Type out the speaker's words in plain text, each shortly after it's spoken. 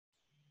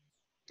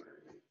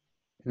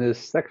In this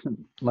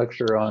section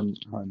lecture on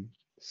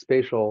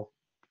spatial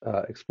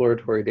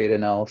exploratory data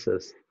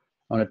analysis,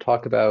 I want to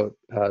talk about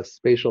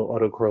spatial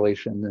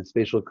autocorrelation and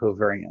spatial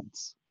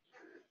covariance.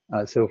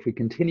 So if we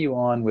continue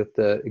on with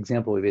the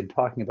example we've been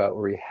talking about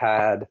where we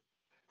had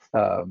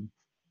a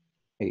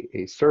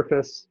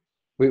surface,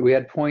 we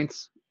had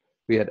points,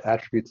 we had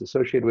attributes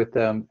associated with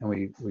them, and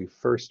we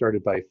first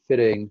started by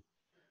fitting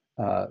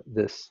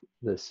this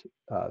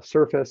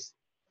surface.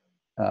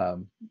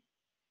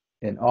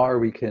 In R,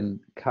 we can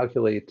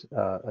calculate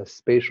a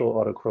spatial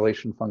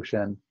autocorrelation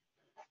function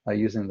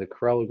using the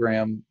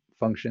parallelogram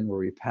function where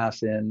we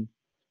pass in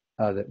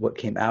what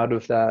came out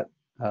of that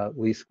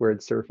least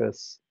squared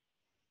surface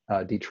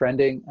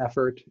detrending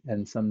effort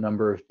and some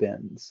number of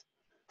bins.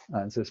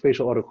 And so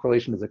spatial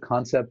autocorrelation as a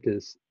concept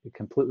is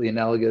completely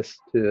analogous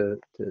to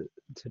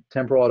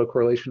temporal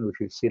autocorrelation, which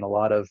we've seen a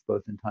lot of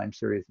both in time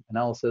series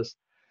analysis,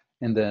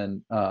 and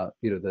then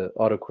the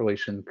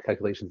autocorrelation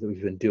calculations that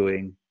we've been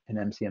doing in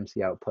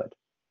MCMC output.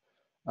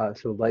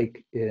 So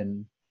like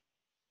in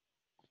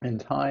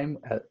time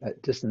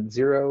at distance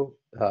 0,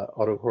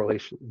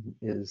 autocorrelation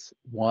is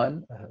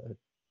 1.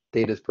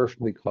 Data is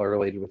perfectly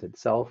correlated with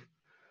itself.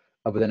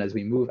 But then as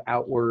we move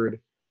outward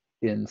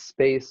in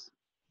space,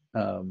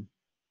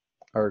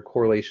 our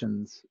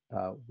correlations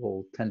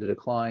will tend to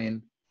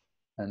decline.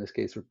 In this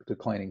case, we're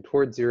declining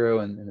towards 0,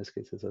 and in this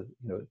case,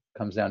 it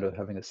comes down to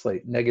having a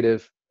slight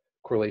negative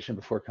correlation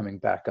before coming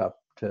back up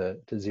to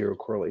 0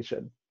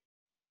 correlation.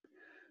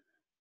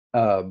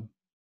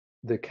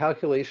 The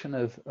calculation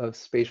of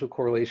spatial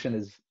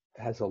correlation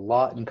has a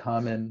lot in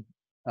common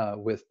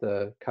with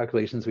the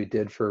calculations we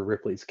did for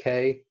Ripley's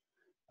K.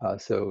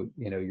 So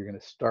you're going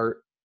to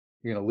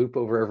loop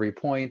over every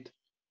point,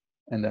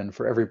 and then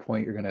for every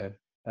point you're going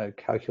to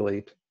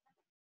calculate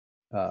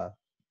at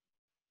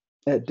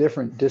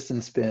different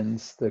distance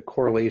bins the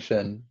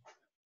correlation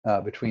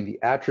between the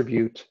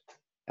attribute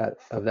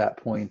of that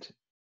point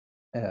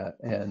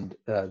and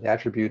the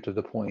attribute of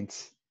the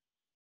points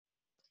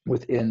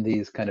within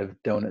these kind of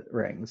donut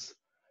rings.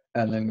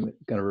 And then I'm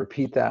going to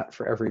repeat that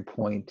for every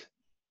point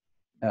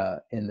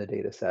in the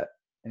data set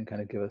and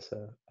kind of give us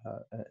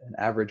an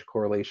average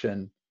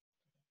correlation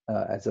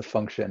as a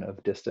function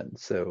of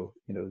distance. So,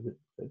 the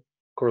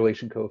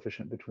correlation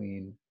coefficient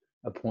between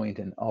a point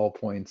and all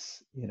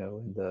points,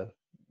 in the,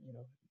 I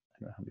don't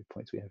know how many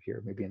points we have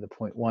here, maybe in the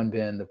 0.1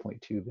 bin, the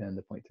 0.2 bin,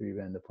 the 0.3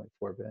 bin, the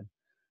 0.4 bin,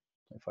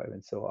 0.5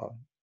 and so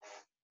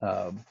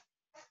on.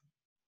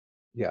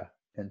 Yeah.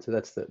 And so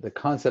that's the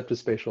concept of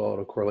spatial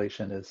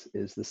autocorrelation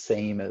is the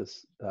same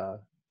as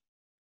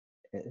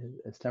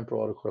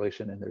temporal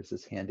autocorrelation, and there's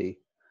this handy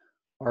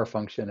R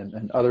function,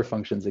 and other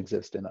functions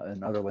exist in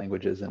other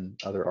languages and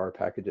other R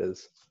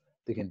packages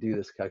that can do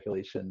this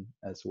calculation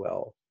as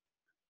well.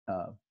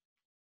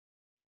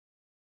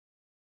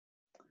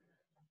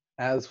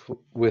 As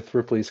with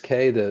Ripley's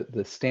K,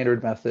 the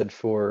standard method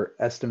for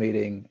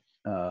estimating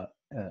an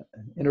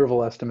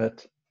interval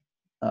estimate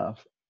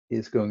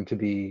is going to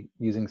be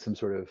using some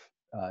sort of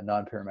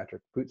non-parametric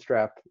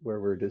bootstrap,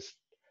 where we're just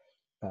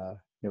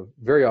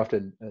very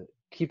often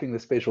keeping the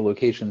spatial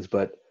locations,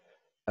 but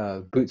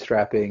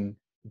bootstrapping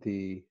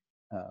the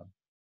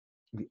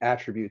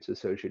attributes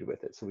associated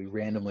with it. So we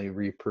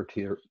randomly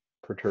perturb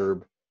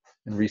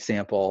and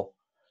resample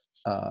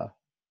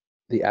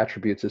the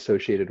attributes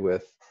associated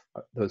with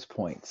those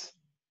points.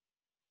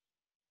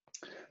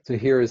 So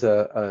here is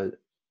a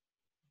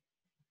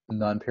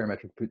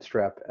non-parametric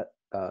bootstrap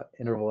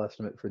interval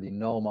estimate for the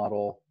null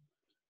model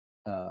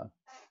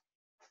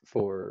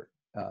for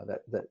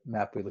that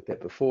map we looked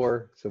at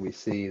before. So we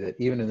see that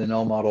even in the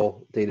null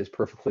model, data is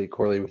perfectly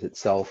correlated with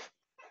itself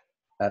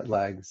at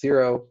lag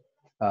 0,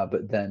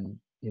 but then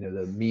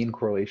the mean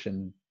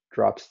correlation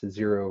drops to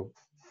 0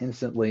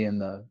 instantly in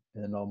the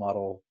null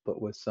model,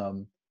 but with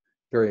some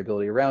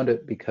variability around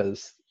it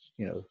because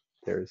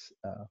there's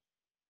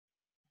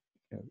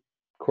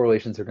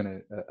correlations are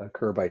going to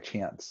occur by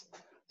chance.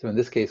 So in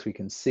this case, we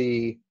can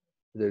see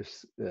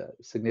there's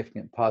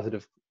significant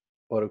positive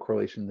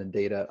autocorrelation in the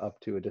data up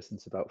to a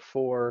distance about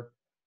 4,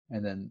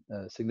 and then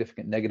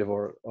significant negative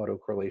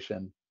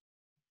autocorrelation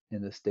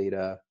in this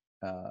data,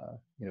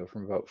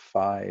 from about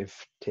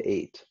 5 to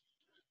 8.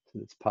 So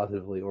it's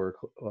positively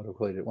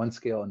autocorrelated at one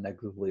scale and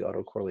negatively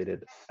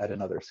autocorrelated at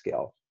another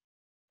scale.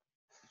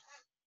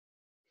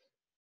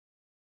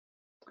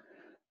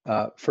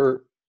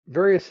 For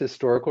various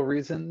historical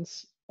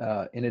reasons,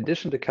 in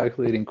addition to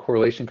calculating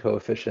correlation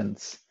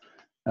coefficients,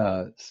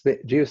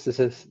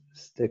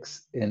 geostatistics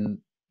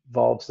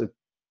involves the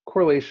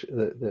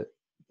correlation,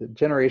 the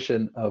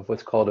generation of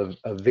what's called a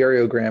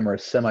variogram or a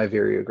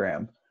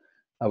semi-variogram,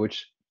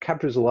 which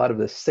captures a lot of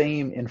the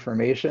same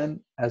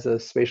information as a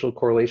spatial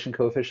correlation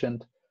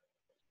coefficient,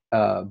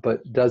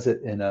 but does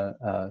it in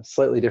a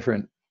slightly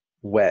different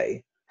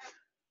way.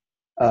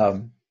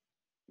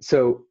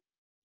 So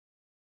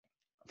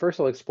first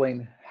I'll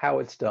explain how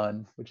it's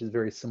done, which is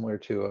very similar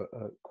to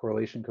a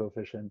correlation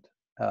coefficient,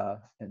 and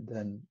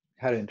then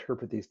how to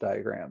interpret these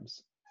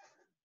diagrams.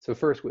 So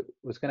first,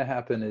 what's going to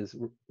happen is,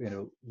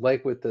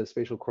 like with the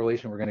spatial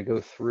correlation, we're going to go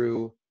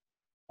through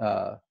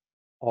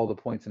all the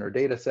points in our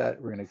data set.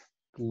 We're going to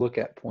look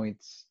at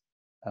points,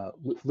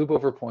 loop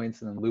over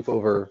points, and then loop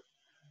over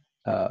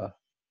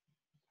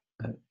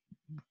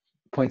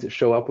points that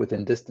show up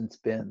within distance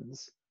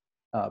bins.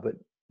 But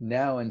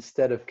now,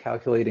 instead of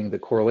calculating the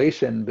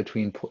correlation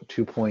between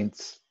 2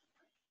 points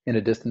in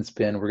a distance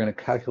bin, we're going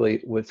to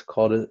calculate what's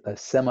called a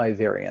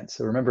semi-variance.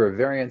 So remember, a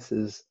variance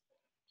is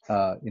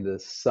the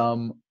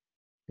sum,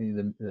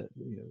 the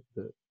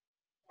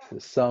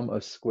sum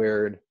of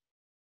squared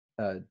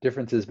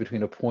differences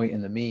between a point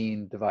and the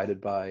mean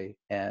divided by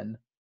n.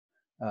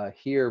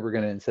 Here, we're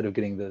going to, instead of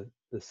getting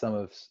the sum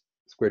of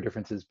square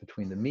differences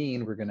between the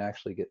mean, we're going to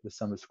actually get the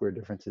sum of square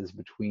differences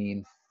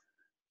between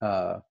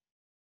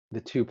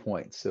the 2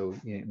 points. So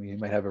you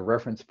might have a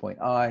reference point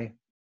I,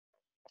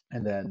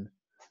 and then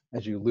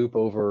as you loop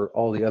over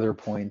all the other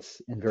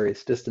points in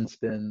various distance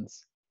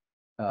bins,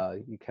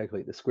 you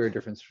calculate the square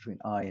difference between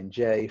I and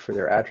j for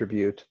their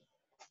attribute,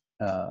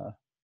 and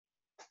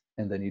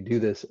then you do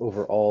this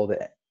over all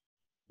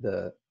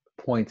the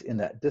points in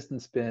that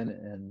distance bin,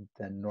 and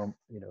then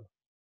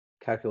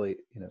calculate,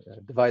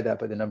 divide that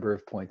by the number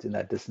of points in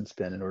that distance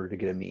bin in order to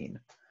get a mean.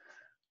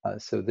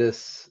 So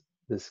this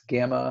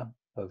gamma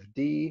of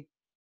d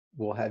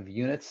will have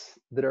units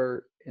that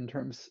are in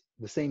terms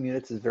the same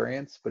units as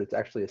variance, but it's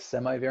actually a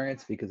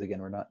semi-variance because, again,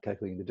 we're not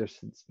calculating the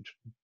difference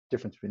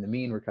between the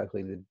mean, we're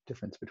calculating the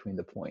difference between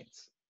the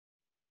points.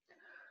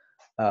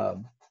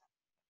 And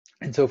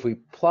so if we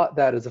plot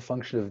that as a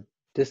function of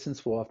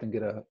distance, we'll often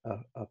get a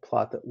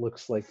plot that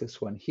looks like this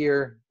one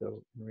here,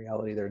 though in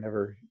reality they're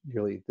never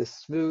nearly this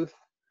smooth.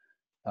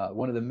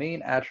 One of the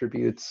main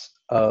attributes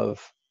of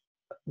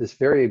this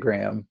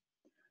variogram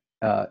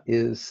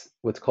is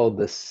what's called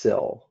the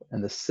sill,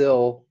 and the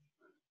sill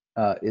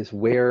is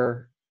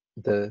where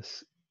the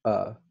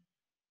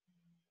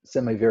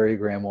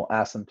semi-variogram will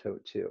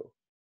asymptote to.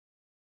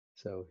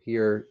 So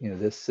here,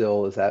 this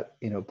sill is at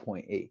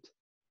 0.8.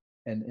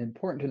 And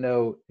important to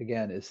know,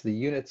 again, is the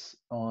units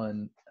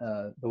on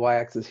the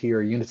y-axis here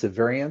are units of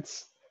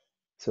variance.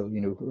 So,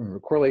 remember,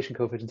 correlation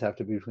coefficients have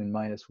to be between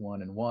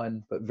 -1 and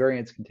 1, but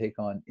variance can take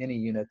on any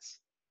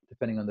units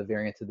depending on the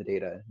variance of the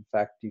data. In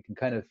fact, you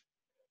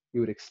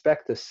would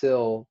expect the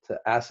sill to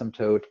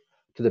asymptote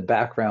to the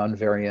background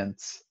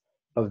variance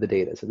of the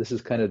data. So this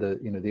is kind of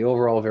the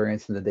overall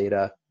variance in the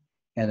data.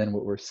 And then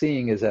what we're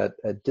seeing is at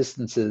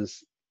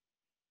distances,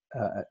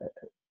 at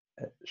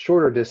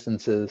shorter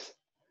distances,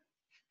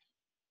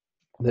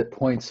 that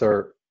points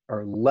are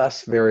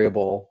less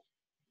variable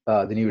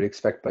than you would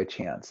expect by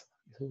chance.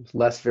 So there's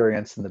less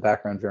variance in the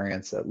background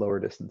variance at lower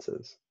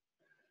distances.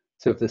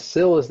 So if the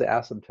sill is the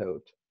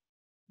asymptote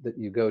that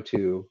you go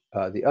to,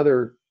 the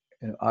other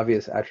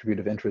obvious attribute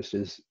of interest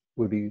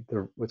would be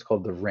what's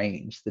called the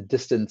range, the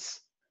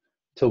distance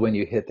till when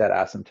you hit that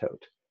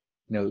asymptote.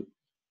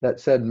 That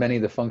said, many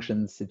of the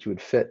functions that you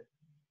would fit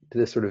to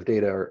this sort of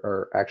data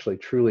are actually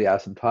truly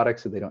asymptotic,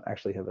 so they don't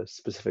actually have a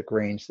specific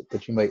range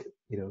that you might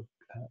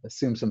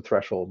assume some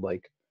threshold,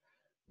 like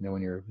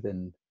when you're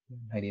within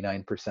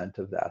 99%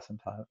 of the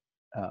asymptote.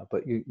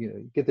 But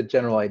you get the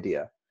general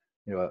idea.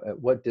 At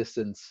what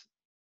distance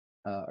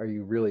are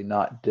you really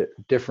not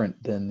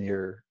different than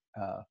your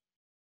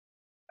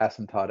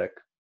asymptotic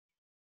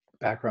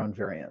background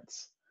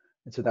variance?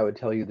 And so that would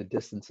tell you the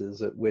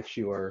distances at which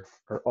you are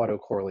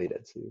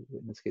autocorrelated. So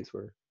in this case,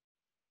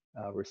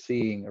 we're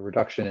seeing a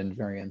reduction in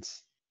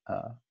variance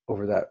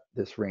over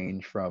this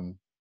range from,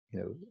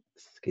 in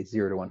this case,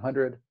 0 to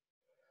 100.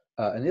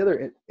 And the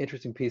other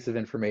interesting piece of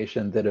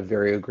information that a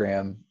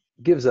variogram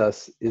gives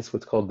us is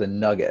what's called the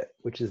nugget,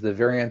 which is the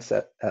variance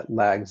at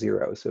lag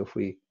 0. So if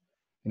we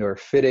are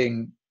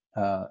fitting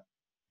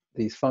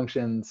these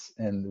functions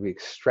and we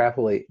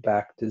extrapolate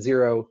back to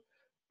 0,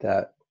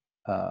 that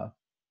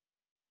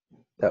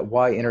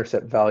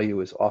y-intercept value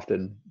is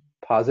often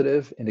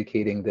positive,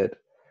 indicating that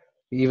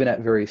even at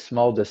very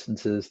small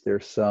distances,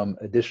 there's some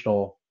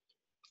additional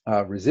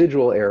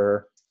residual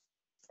error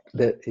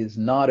that is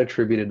not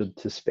attributed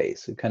to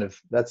space.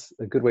 That's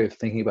a good way of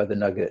thinking about the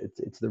nugget.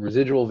 It's the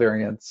residual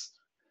variance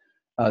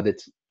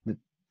that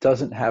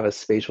doesn't have a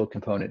spatial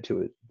component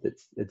to it.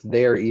 It's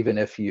there even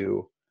if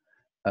you,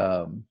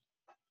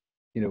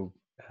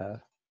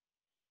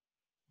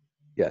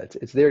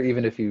 it's there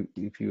even if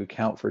you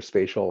account for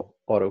spatial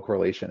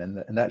autocorrelation,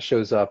 and that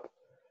shows up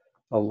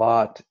a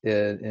lot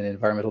in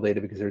environmental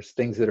data because there's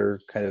things that are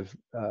kind of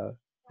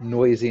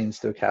noisy and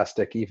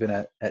stochastic even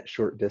at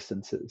short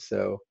distances.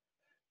 So,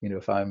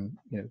 if I'm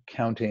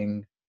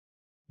counting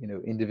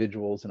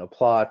individuals in a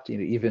plot,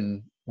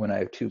 even when I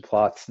have 2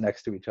 plots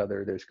next to each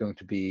other, there's going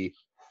to be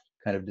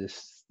kind of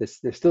there's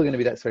still going to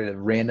be that sort of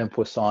random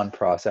Poisson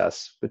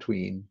process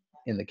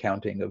in the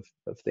counting of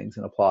things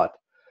in a plot.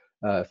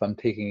 If I'm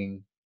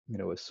taking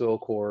a soil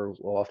core,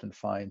 we'll often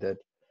find that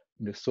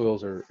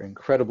soils are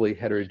incredibly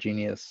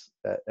heterogeneous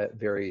at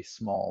very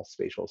small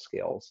spatial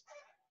scales.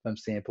 If I'm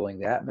sampling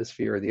the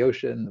atmosphere or the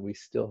ocean, we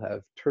still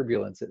have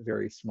turbulence at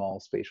very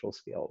small spatial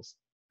scales.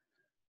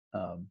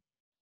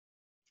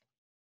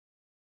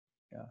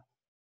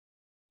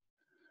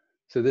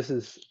 So this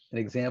is an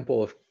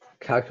example of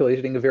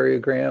calculating a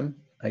variogram,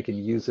 I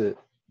can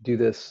do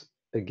this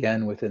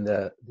again within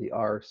the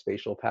R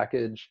spatial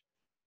package,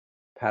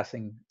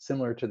 passing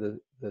similar to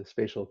the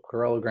spatial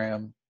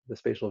parallelogram, the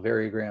spatial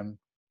variogram.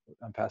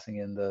 I'm passing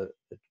in the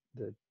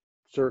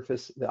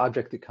surface, the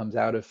object that comes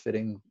out of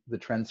fitting the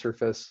trend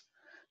surface,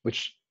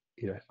 which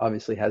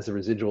obviously has the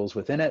residuals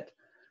within it,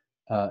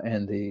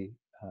 and the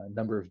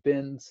number of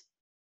bins,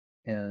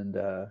 and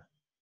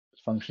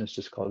function is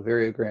just called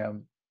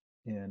variogram,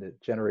 and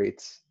it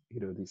generates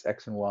these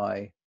x and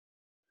y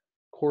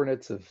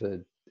coordinates of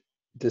the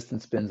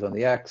distance bins on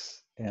the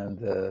x and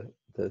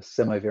the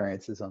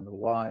semi-variances on the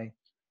y.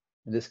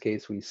 In this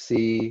case, we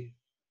see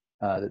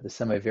that the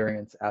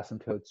semi-variance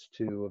asymptotes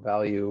to a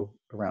value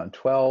around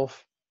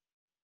 12.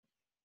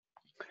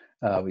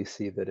 We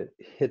see that it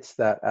hits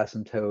that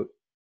asymptote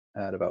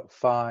at about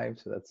 5,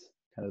 so that's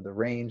kind of the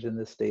range in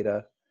this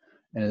data.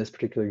 And in this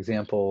particular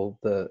example,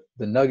 the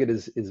nugget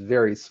is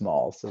very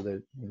small. So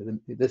in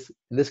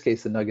this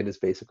case, the nugget is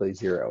basically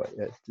 0.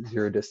 At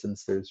 0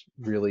 distance, there's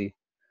really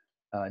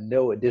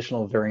no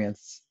additional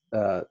variance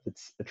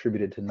that's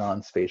attributed to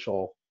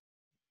non-spatial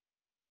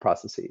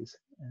processes.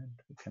 And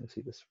we kind of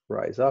see this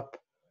rise up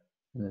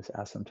and this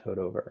asymptote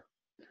over.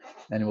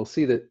 And you'll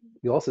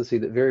also see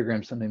that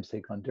variograms sometimes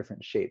take on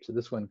different shapes. So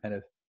this one kind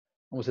of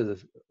almost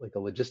has like a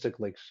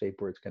logistic-like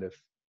shape where it's kind of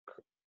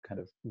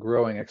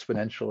growing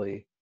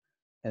exponentially,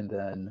 and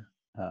then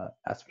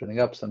asymptoting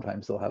up.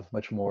 Sometimes they'll have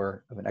much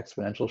more of an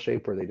exponential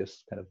shape where they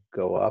just kind of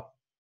go up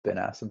in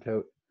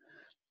asymptote,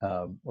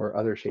 or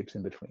other shapes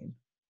in between.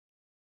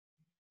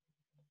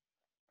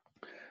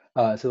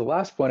 So the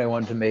last point I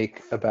wanted to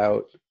make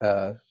about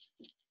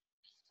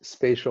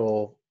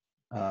spatial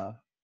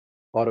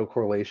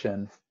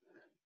autocorrelation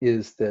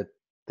is that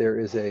there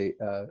is a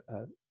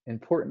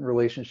important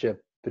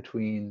relationship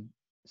between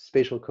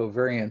spatial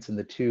covariance and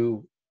the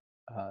two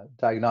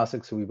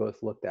diagnostics that we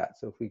both looked at.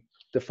 So if we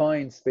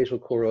define spatial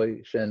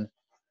correlation,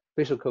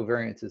 spatial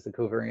covariance is the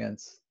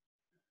covariance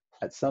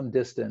at some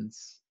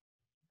distance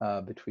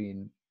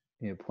between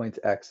points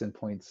x and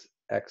points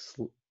x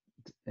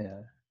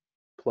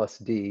plus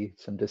d,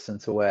 some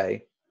distance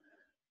away.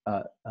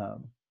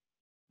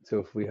 So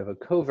if we have a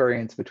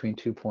covariance between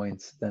 2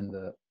 points, then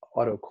the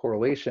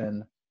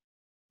autocorrelation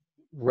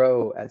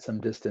rho at some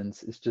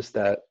distance is just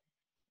that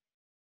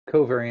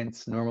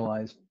covariance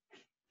normalized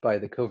by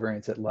the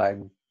covariance at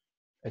lag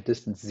at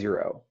distance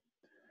 0,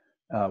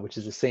 which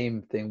is the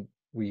same thing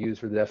we use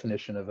for the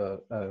definition of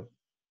a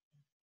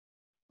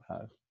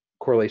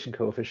correlation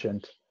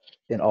coefficient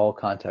in all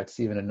contexts,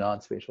 even in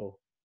non-spatial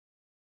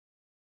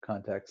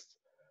contexts.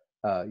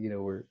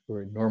 We're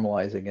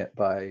normalizing it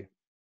by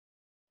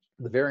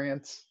the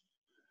variance,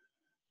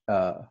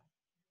 and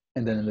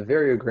then in the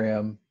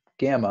variogram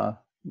gamma,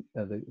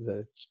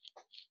 the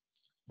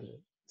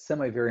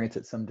semi-variance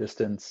at some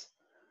distance,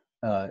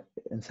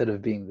 instead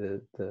of being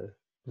the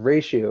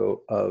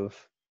ratio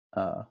of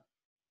the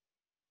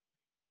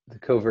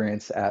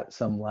covariance at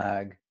some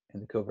lag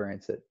and the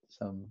covariance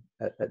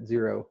at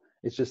 0,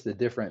 it's just the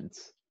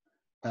difference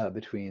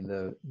between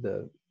the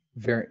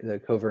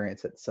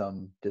covariance at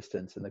some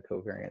distance and the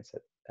covariance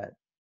at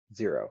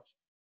 0.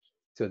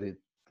 So these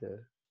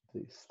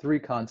three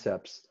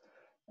concepts,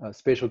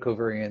 spatial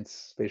covariance,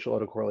 spatial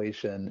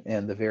autocorrelation,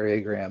 and the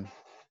variogram,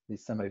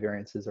 these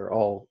semi-variances are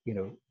all,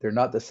 they're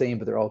not the same,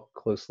 but they're all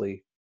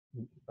closely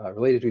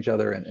related to each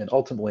other, and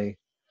ultimately,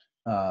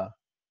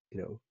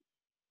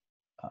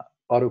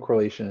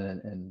 autocorrelation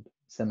and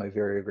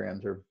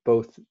semi-variograms are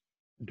both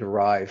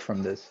derived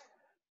from this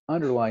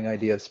underlying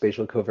idea of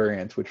spatial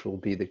covariance, which will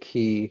be the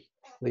key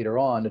later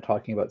on to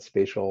talking about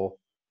spatial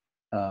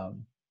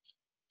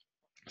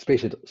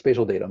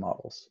data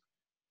models.